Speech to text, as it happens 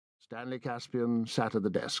Stanley Caspian sat at the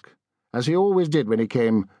desk, as he always did when he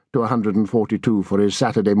came to 142 for his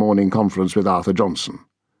Saturday morning conference with Arthur Johnson.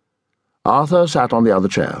 Arthur sat on the other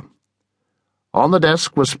chair. On the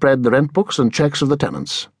desk were spread the rent books and cheques of the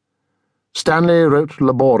tenants. Stanley wrote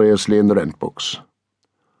laboriously in the rent books.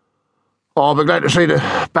 "I'll be glad to see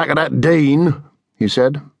the back of that Dean," he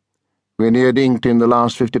said, when he had inked in the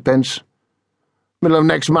last 50 pence. "Middle of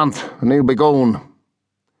next month, and he'll be gone."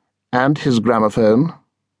 "And his gramophone,"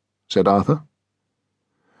 said Arthur.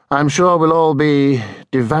 "I'm sure we'll all be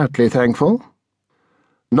devoutly thankful."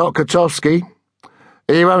 "Not Kotovsky.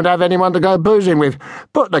 He won't have anyone to go boozing with.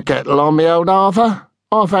 Put the kettle on me, old Arthur.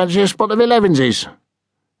 I fancy a spot of 11s.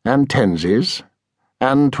 And 10s.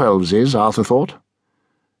 And 12s, Arthur thought.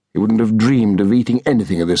 He wouldn't have dreamed of eating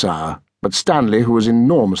anything at this hour, but Stanley, who was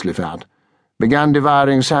enormously fat, began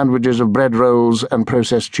devouring sandwiches of bread rolls and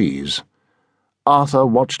processed cheese. Arthur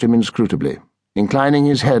watched him inscrutably. Inclining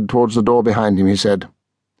his head towards the door behind him, he said,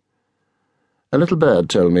 "A little bird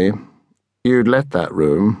told me you'd let that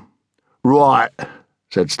room." "Right,"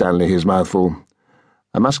 said Stanley, his mouth full.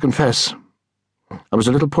 "I must confess, I was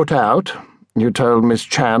a little put out. You told Miss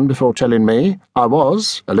Chan before telling me. I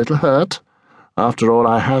was a little hurt. After all,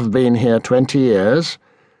 I have been here 20 years,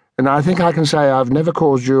 and I think I can say I've never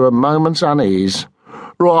caused you a moment's unease."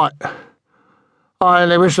 "Right. I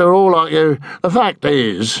only wish they were all like you. The fact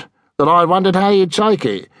is that I wondered how you'd take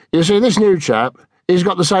it. You see, this new chap, he's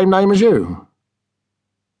got the same name as you."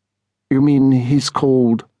 "You mean he's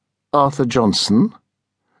called Arthur Johnson?"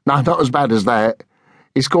 "No, not as bad as that.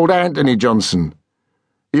 He's called Anthony Johnson.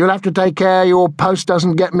 You'll have to take care your post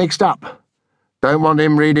doesn't get mixed up. Don't want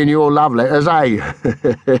him reading your love letters,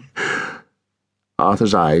 eh?"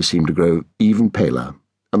 Arthur's eyes seemed to grow even paler,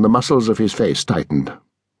 and the muscles of his face tightened.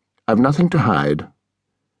 "I've nothing to hide.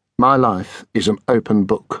 My life is an open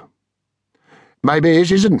book." "Maybe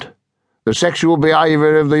his isn't. The sexual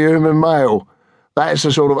behaviour of the human male. That's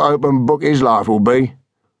the sort of open book his life will be.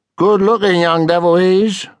 Good-looking young devil he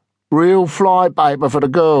is. Real fly-paper for the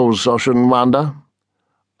girls, I shouldn't wonder."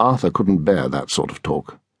 Arthur couldn't bear that sort of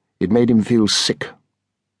talk. It made him feel sick.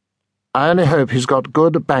 "I only hope he's got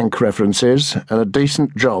good bank references and a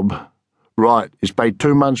decent job." "Right, he's paid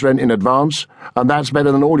 2 months' rent in advance, and that's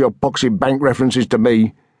better than all your poxy bank references to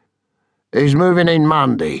me. He's moving in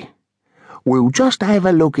Monday. We'll just have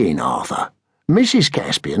a look in, Arthur. Mrs.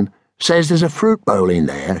 Caspian says there's a fruit bowl in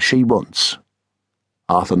there she wants."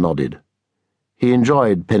 Arthur nodded. He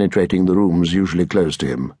enjoyed penetrating the rooms usually closed to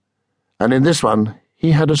him, and in this one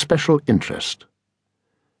he had a special interest.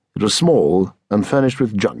 It was small and furnished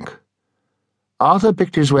with junk. Arthur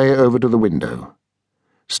picked his way over to the window.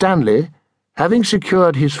 Stanley, having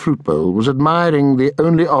secured his fruit bowl, was admiring the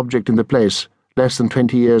only object in the place less than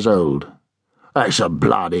 20 years old. "That's a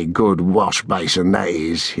bloody good wash basin, that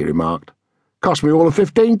is," he remarked. "Cost me all of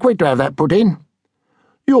 15 quid to have that put in.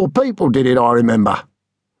 Your people did it, I remember."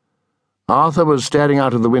 Arthur was staring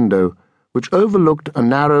out of the window, which overlooked a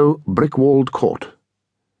narrow, brick-walled court.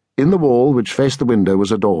 In the wall which faced the window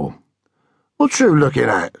was a door. "What you looking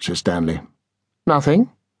at?" said Stanley.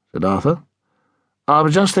 "Nothing," said Arthur. "I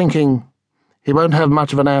was just thinking he won't have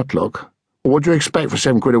much of an outlook. What do you expect for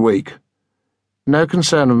 7 quid a week?" "No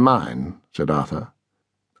concern of mine," said Arthur.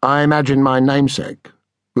 "I imagine my namesake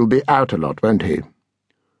will be out a lot, won't he?"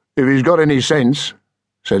 "If he's got any sense,"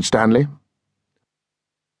 said Stanley.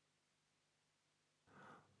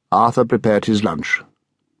 Arthur prepared his lunch.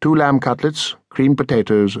 2 lamb cutlets, creamed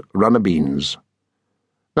potatoes, runner beans.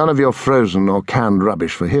 None of your frozen or canned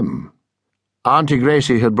rubbish for him. Auntie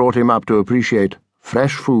Gracie had brought him up to appreciate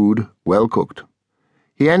fresh food, well cooked.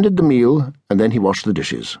 He ended the meal, and then he washed the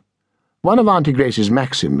dishes. One of Auntie Gracie's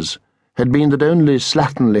maxims had been that only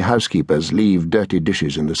slatternly housekeepers leave dirty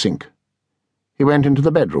dishes in the sink. He went into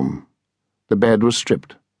the bedroom. The bed was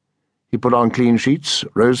stripped. He put on clean sheets,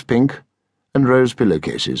 rose pink, and rose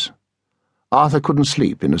pillowcases. Arthur couldn't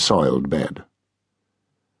sleep in a soiled bed.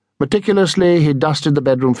 Meticulously he dusted the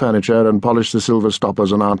bedroom furniture and polished the silver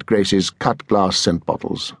stoppers on Aunt Gracie's cut-glass scent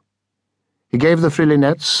bottles. He gave the frilly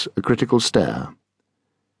nets a critical stare.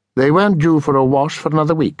 They weren't due for a wash for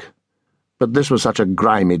another week, but this was such a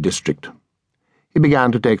grimy district. He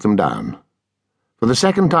began to take them down. For the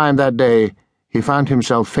second time that day he found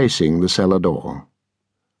himself facing the cellar door.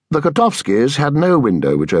 The Kotovskis had no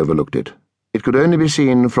window which overlooked it. It could only be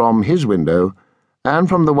seen from his window and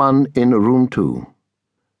from the one in room 2.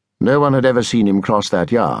 No one had ever seen him cross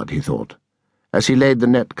that yard, he thought, as he laid the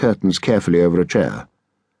net curtains carefully over a chair.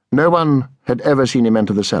 No one had ever seen him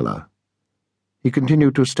enter the cellar. He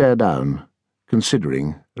continued to stare down,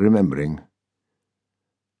 considering, remembering.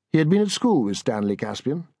 He had been at school with Stanley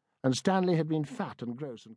Caspian, and Stanley had been fat and gross and